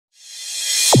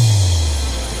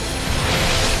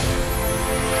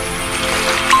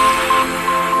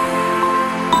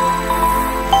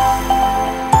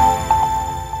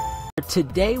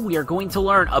Today we are going to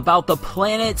learn about the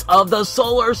planets of the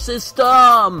solar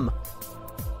system!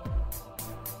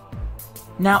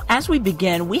 Now, as we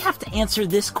begin, we have to answer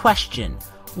this question.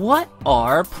 What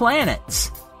are planets?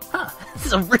 This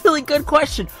is a really good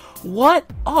question.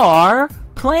 What are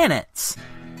planets?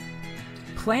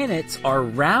 Planets are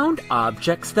round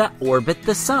objects that orbit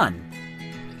the sun.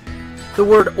 The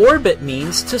word orbit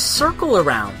means to circle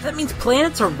around. That means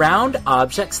planets are round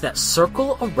objects that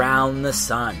circle around the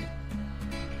sun.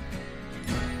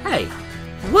 Hey,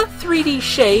 what 3D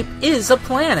shape is a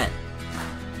planet?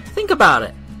 Think about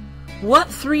it. What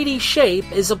 3D shape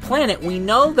is a planet? We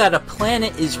know that a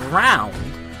planet is round.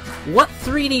 What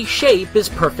 3D shape is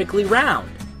perfectly round?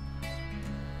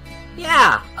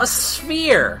 Yeah, a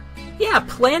sphere. Yeah,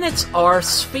 planets are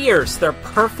spheres. They're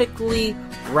perfectly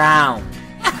round.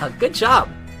 Yeah, good job.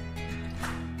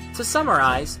 To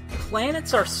summarize,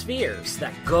 planets are spheres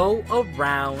that go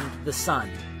around the sun.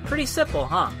 Pretty simple,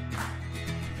 huh?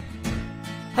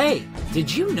 Hey,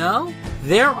 did you know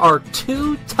there are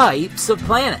 2 types of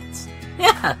planets?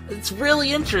 Yeah, it's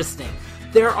really interesting.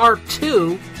 There are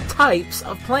 2 types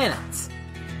of planets.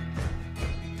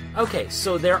 Okay,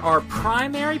 so there are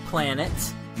primary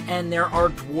planets and there are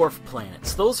dwarf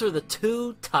planets. Those are the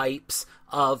 2 types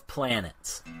of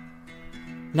planets.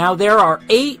 Now, there are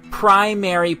 8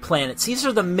 primary planets. These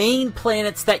are the main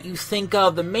planets that you think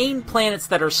of, the main planets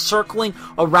that are circling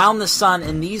around the sun,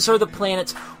 and these are the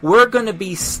planets we're going to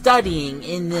be studying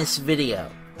in this video.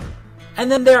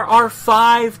 And then there are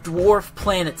 5 dwarf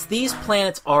planets. These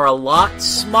planets are a lot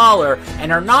smaller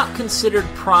and are not considered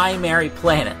primary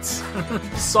planets.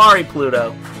 Sorry,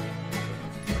 Pluto.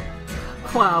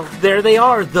 Wow, there they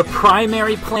are, the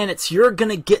primary planets. You're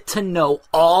going to get to know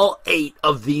all 8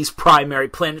 of these primary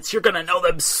planets. You're going to know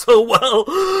them so well.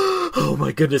 Oh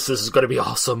my goodness, this is going to be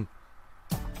awesome.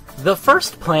 The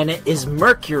first planet is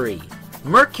Mercury.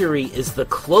 Mercury is the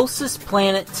closest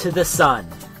planet to the sun.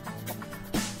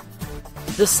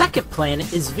 The second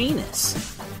planet is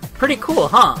Venus. Pretty cool,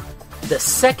 huh? The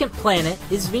second planet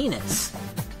is Venus.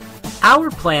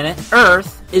 Our planet,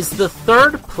 Earth, is the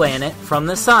third planet from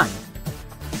the sun.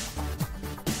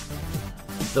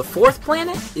 The fourth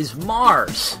planet is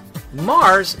Mars.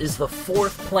 Mars is the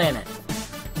 4th planet.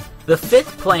 The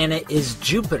 5th planet is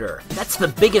Jupiter. That's the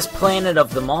biggest planet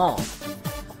of them all.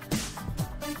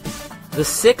 The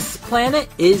 6th planet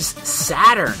is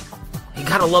Saturn. You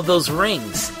gotta love those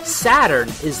rings. Saturn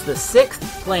is the 6th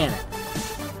planet.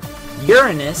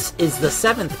 Uranus is the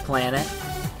 7th planet.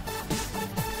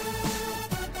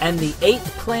 And the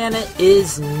 8th planet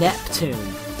is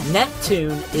Neptune.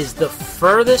 Neptune is the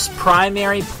furthest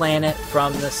primary planet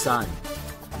from the sun.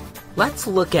 Let's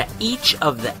look at each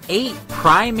of the 8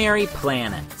 primary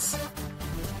planets.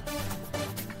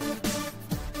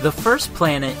 The first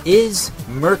planet is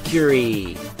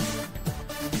Mercury.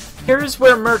 Here's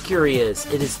where Mercury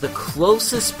is. It is the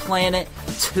closest planet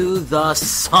to the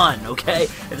sun, okay?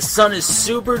 And the sun is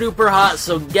super duper hot,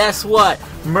 so guess what?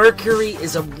 Mercury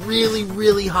is a really,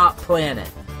 really hot planet.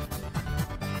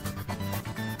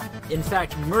 In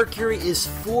fact, Mercury is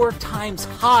 4 times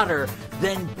hotter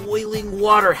than boiling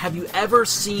water. Have you ever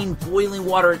seen boiling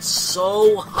water? It's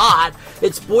so hot.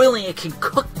 It's boiling. It can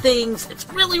cook things. It's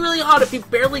really, really hot. If you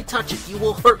barely touch it, you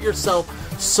will hurt yourself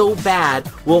so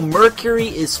bad. Well, Mercury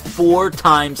is 4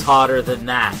 times hotter than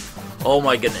that. Oh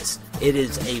my goodness. It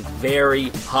is a very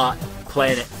hot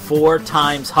planet. 4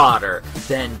 times hotter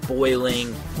than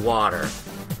boiling water.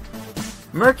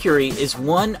 Mercury is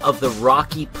one of the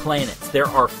rocky planets. There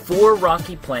are 4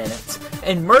 rocky planets,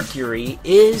 and Mercury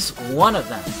is one of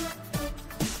them.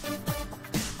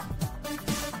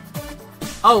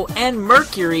 Oh, and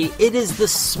Mercury, it is the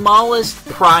smallest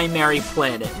primary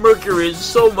planet. Mercury is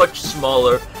so much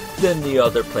smaller than the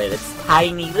other planets.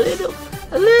 Tiny little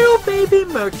baby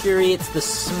Mercury. It's the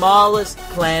smallest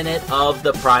planet of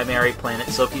the primary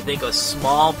planets. So if you think of a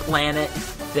small planet,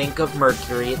 think of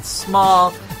Mercury. It's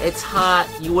small, it's hot,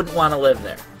 you wouldn't want to live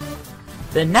there.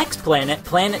 The next planet,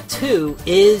 planet 2,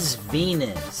 is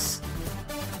Venus.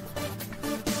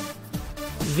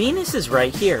 Venus is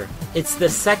right here. It's the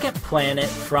second planet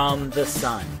from the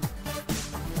sun.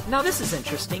 Now this is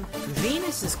interesting.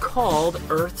 Venus is called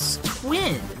Earth's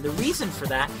twin. And the reason for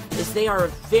that is they are a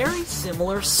very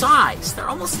similar size. They're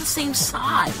almost the same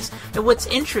size. And what's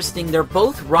interesting, they're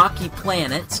both rocky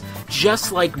planets,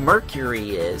 just like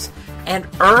Mercury is. And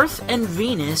Earth and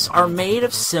Venus are made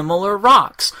of similar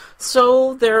rocks.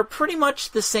 So they're pretty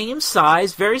much the same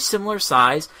size, very similar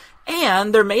size,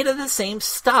 and they're made of the same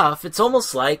stuff. It's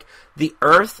almost like the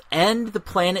Earth and the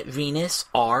planet Venus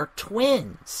are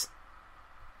twins.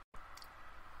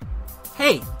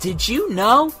 Hey, did you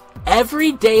know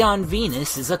every day on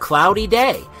Venus is a cloudy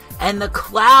day? And the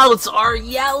clouds are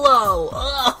yellow!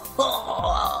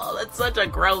 Oh, that's such a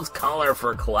gross color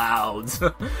for clouds.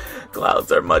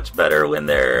 Clouds are much better when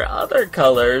they're other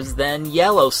colors than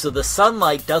yellow, so the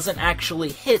sunlight doesn't actually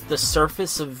hit the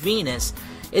surface of Venus.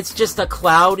 It's just a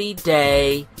cloudy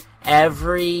day,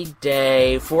 every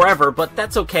day, forever, but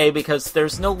that's okay because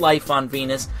there's no life on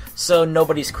Venus, so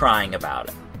nobody's crying about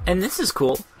it. And this is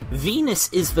cool.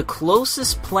 Venus is the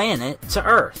closest planet to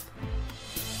Earth.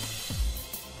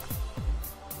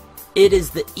 It is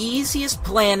the easiest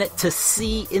planet to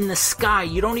see in the sky.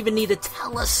 You don't even need a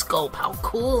telescope. How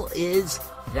cool is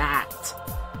that?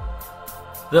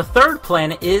 The third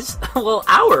planet is, well,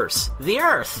 ours, the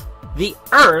Earth. The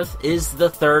Earth is the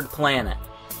third planet.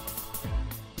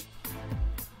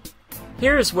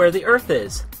 Here's where the Earth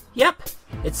is. Yep,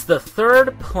 it's the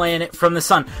third planet from the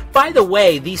sun. By the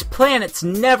way, these planets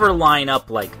never line up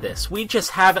like this. We just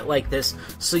have it like this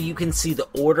so you can see the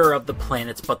order of the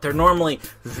planets, but they're normally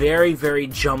very, very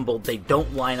jumbled. They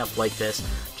don't line up like this.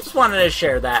 Just wanted to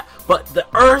share that. But the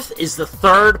Earth is the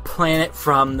third planet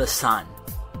from the sun.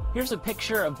 Here's a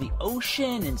picture of the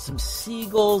ocean and some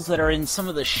seagulls that are in some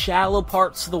of the shallow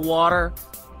parts of the water.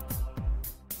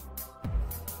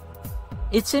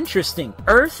 It's interesting.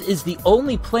 Earth is the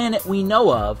only planet we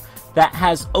know of that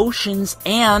has oceans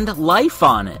and life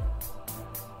on it.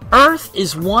 Earth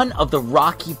is one of the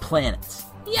rocky planets.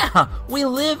 Yeah, we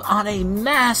live on a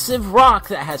massive rock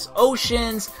that has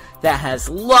oceans, that has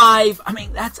life. I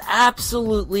mean, that's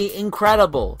absolutely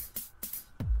incredible.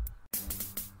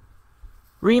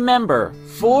 Remember,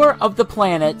 4 of the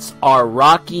planets are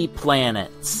rocky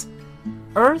planets.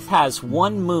 Earth has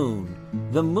one moon.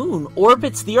 The moon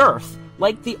orbits the Earth,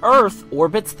 like the Earth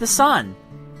orbits the sun.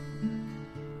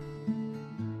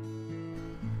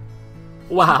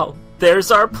 Wow,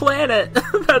 there's our planet.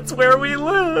 That's where we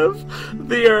live,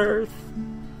 the Earth.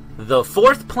 The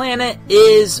 4th planet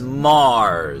is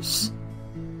Mars.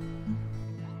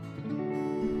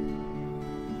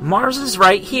 Mars is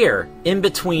right here, in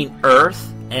between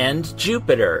Earth and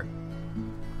Jupiter.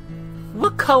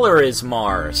 What color is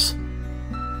Mars?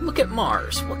 Look at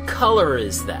Mars. What color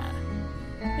is that?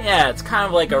 Yeah, it's kind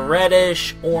of like a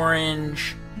reddish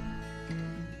orange.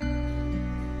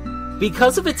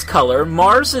 Because of its color,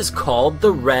 Mars is called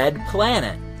the red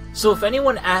planet. So if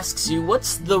anyone asks you,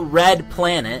 what's the red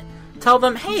planet? Tell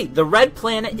them, hey, the red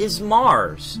planet is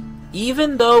Mars.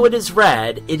 Even though it is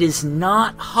red, it is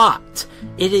not hot.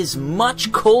 It is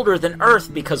much colder than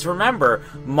Earth because remember,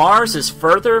 Mars is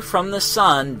further from the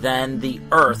sun than the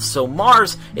Earth. So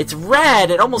Mars, it's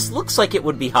red, it almost looks like it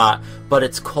would be hot, but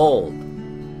it's cold.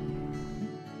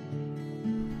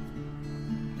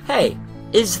 Hey,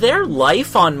 is there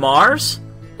life on Mars?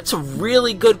 That's a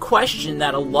really good question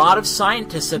that a lot of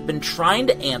scientists have been trying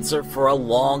to answer for a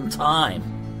long time.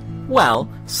 Well,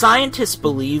 scientists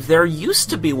believe there used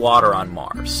to be water on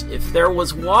Mars. If there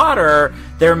was water,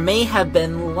 there may have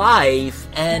been life,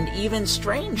 and even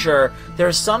stranger, there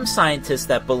are some scientists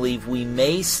that believe we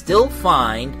may still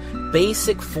find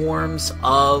basic forms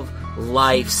of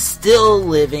life still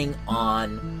living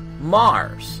on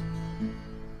Mars.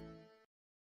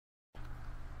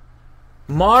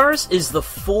 Mars is the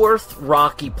 4th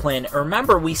rocky planet.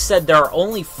 Remember, we said there are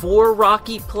only 4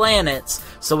 rocky planets,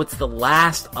 so it's the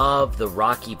last of the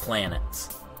rocky planets.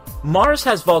 Mars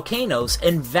has volcanoes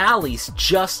and valleys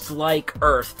just like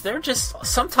Earth. They're just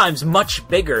sometimes much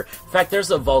bigger. In fact,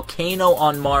 there's a volcano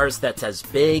on Mars that's as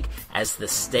big as the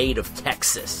state of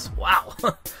Texas. Wow,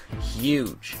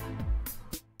 huge.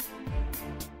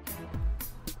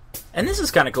 And this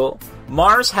is kind of cool.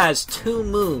 Mars has 2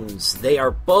 moons. They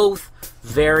are both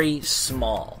very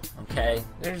small, okay?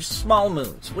 They're small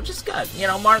moons, which is good. You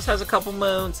know, Mars has a couple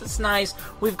moons. It's nice.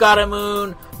 We've got a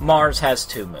moon. Mars has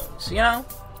 2 moons, you know?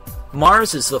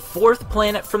 Mars is the 4th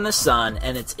planet from the sun,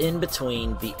 and it's in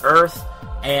between the Earth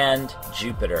and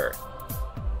Jupiter.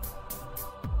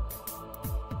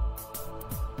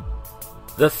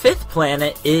 The 5th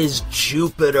planet is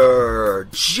Jupiter.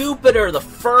 Jupiter, the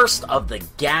first of the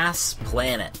gas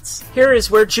planets. Here is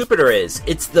where Jupiter is.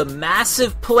 It's the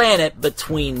massive planet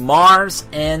between Mars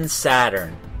and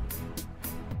Saturn.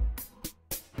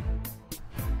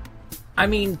 I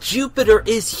mean, Jupiter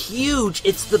is huge.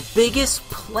 It's the biggest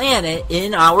planet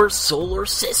in our solar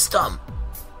system.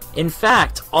 In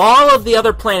fact, all of the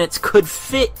other planets could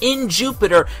fit in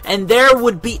Jupiter, and there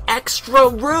would be extra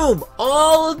room.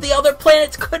 All of the other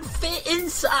planets could fit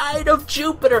inside of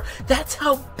Jupiter. That's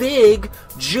how big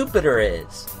Jupiter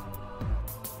is.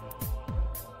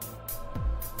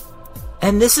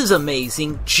 And this is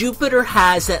amazing. Jupiter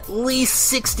has at least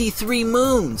 63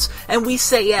 moons. And we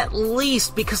say at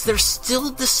least because they're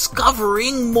still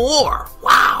discovering more.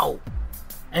 Wow!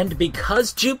 And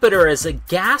because Jupiter is a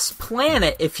gas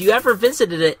planet, if you ever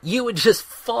visited it, you would just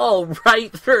fall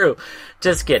right through.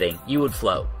 Just kidding. You would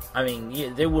float. I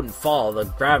mean, they wouldn't fall. The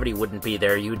gravity wouldn't be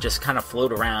there. You would just kind of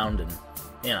float around and,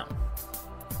 you know.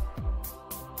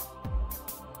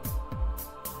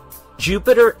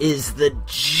 Jupiter is the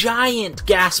giant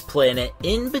gas planet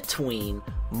in between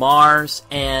Mars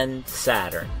and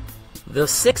Saturn. The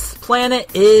sixth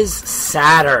planet is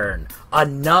Saturn,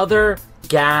 another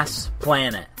gas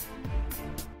planet.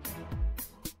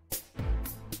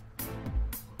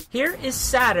 Here is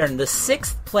Saturn, the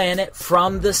sixth planet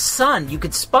from the Sun. You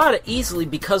could spot it easily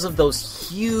because of those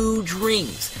huge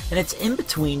rings, and it's in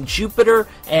between Jupiter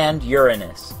and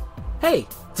Uranus. Hey,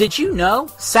 did you know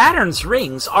Saturn's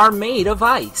rings are made of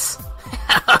ice?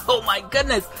 Oh my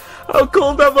goodness, how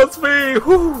cold that must be!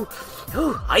 Whew.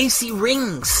 Ooh, icy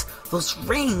rings. Those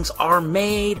rings are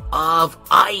made of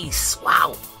ice.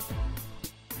 Wow.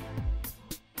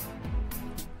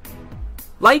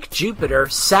 Like Jupiter,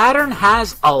 Saturn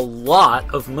has a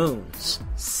lot of moons.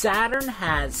 Saturn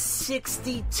has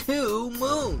 62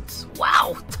 moons.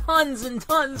 Wow, tons and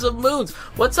tons of moons.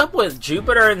 What's up with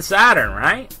Jupiter and Saturn,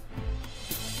 right?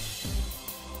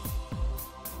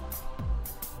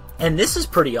 And this is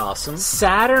pretty awesome.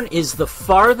 Saturn is the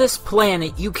farthest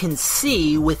planet you can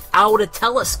see without a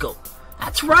telescope.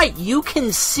 That's right, you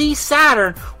can see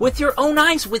Saturn with your own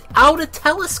eyes without a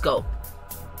telescope.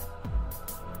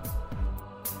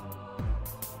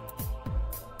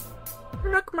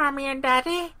 Look, Mommy and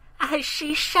Daddy, I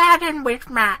see Saturn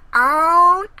with my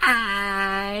own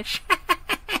eyes.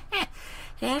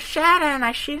 There's Saturn,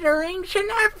 I see the rings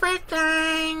and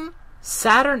everything.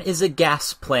 Saturn is a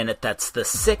gas planet that's the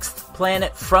sixth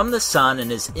planet from the Sun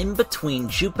and is in between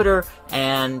Jupiter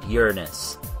and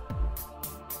Uranus.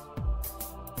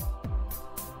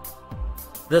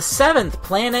 The seventh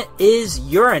planet is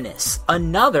Uranus,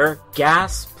 another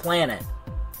gas planet.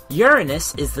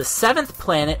 Uranus is the seventh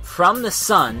planet from the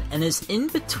Sun and is in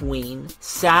between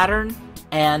Saturn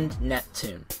and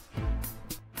Neptune.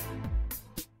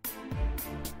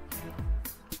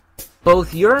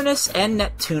 Both Uranus and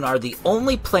Neptune are the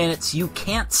only planets you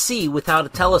can't see without a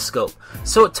telescope,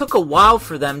 so it took a while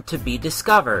for them to be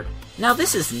discovered. Now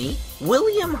this is neat.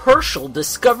 William Herschel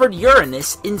discovered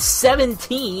Uranus in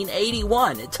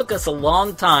 1781. It took us a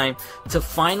long time to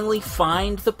finally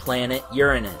find the planet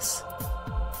Uranus.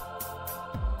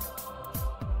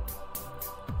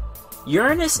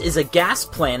 Uranus is a gas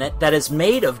planet that is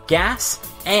made of gas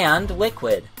and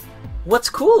liquid.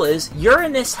 What's cool is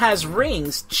Uranus has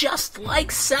rings just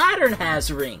like Saturn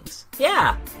has rings.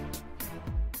 Yeah.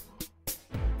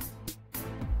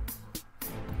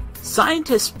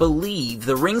 Scientists believe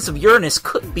the rings of Uranus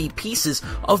could be pieces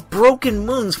of broken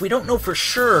moons. We don't know for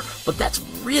sure, but that's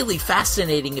really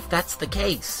fascinating if that's the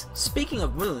case. Speaking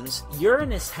of moons,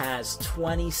 Uranus has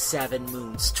 27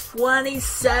 moons.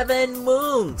 27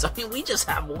 moons! I mean, we just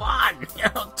have one,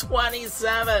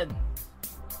 27!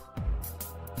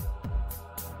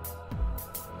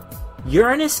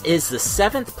 Uranus is the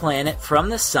seventh planet from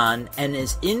the Sun and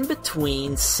is in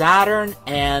between Saturn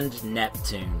and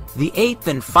Neptune. The eighth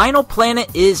and final planet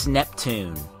is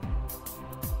Neptune.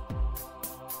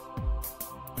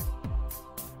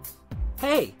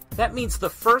 Hey, that means the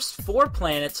first 4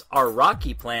 planets are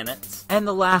rocky planets, and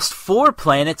the last 4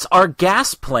 planets are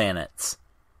gas planets.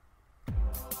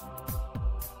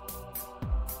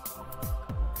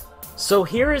 So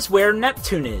here is where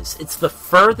Neptune is. It's the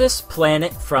furthest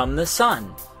planet from the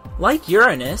Sun. Like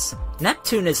Uranus,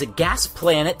 Neptune is a gas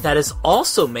planet that is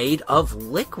also made of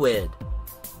liquid.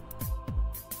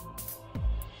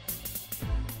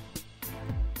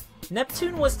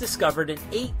 Neptune was discovered in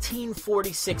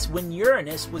 1846 when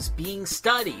Uranus was being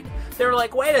studied. They were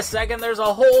like, wait a second, there's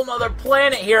a whole other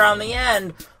planet here on the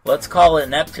end. Let's call it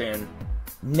Neptune.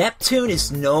 Neptune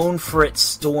is known for its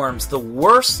storms, the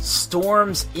worst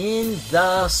storms in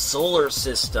the solar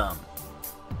system.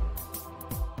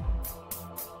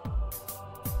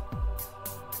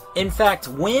 In fact,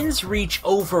 winds reach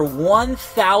over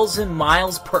 1,000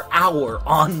 miles per hour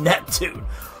on Neptune.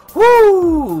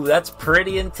 Woo! That's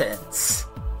pretty intense.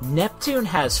 Neptune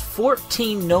has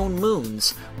 14 known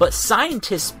moons, but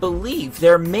scientists believe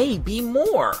there may be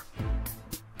more.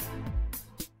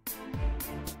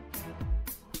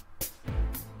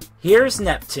 Here's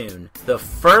Neptune, the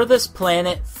furthest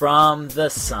planet from the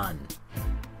Sun.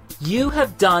 You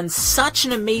have done such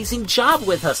an amazing job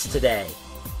with us today.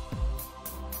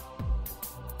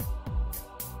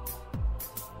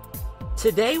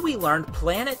 Today we learned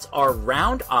planets are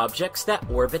round objects that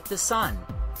orbit the sun.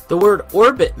 The word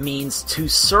orbit means to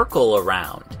circle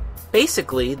around.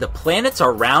 Basically, the planets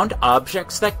are round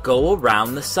objects that go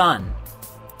around the sun.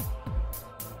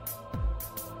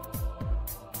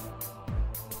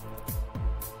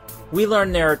 We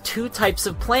learned there are two types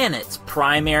of planets,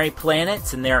 primary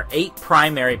planets, and there are 8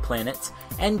 primary planets,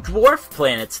 and dwarf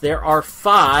planets. There are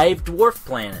 5 dwarf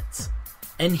planets.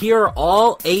 And here are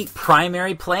all 8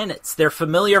 primary planets. They're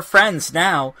familiar friends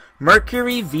now: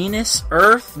 Mercury, Venus,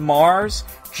 Earth, Mars,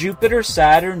 Jupiter,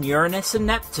 Saturn, Uranus, and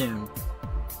Neptune.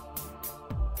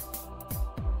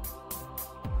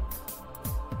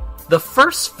 The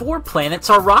first 4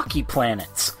 planets are rocky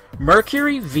planets.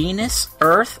 Mercury, Venus,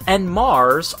 Earth, and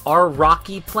Mars are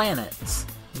rocky planets.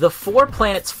 The 4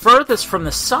 planets furthest from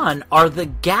the Sun are the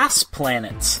gas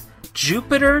planets.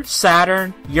 Jupiter,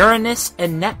 Saturn, Uranus,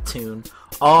 and Neptune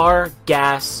are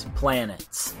gas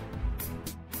planets.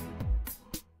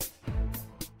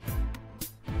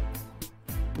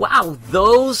 Wow,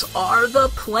 those are the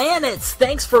planets!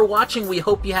 Thanks for watching. We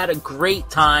hope you had a great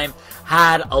time,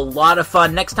 had a lot of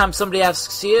fun. Next time somebody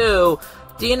asks you,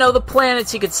 do you know the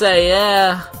planets? You could say,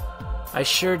 yeah, I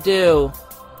sure do.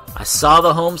 I saw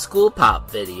the Homeschool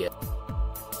Pop video.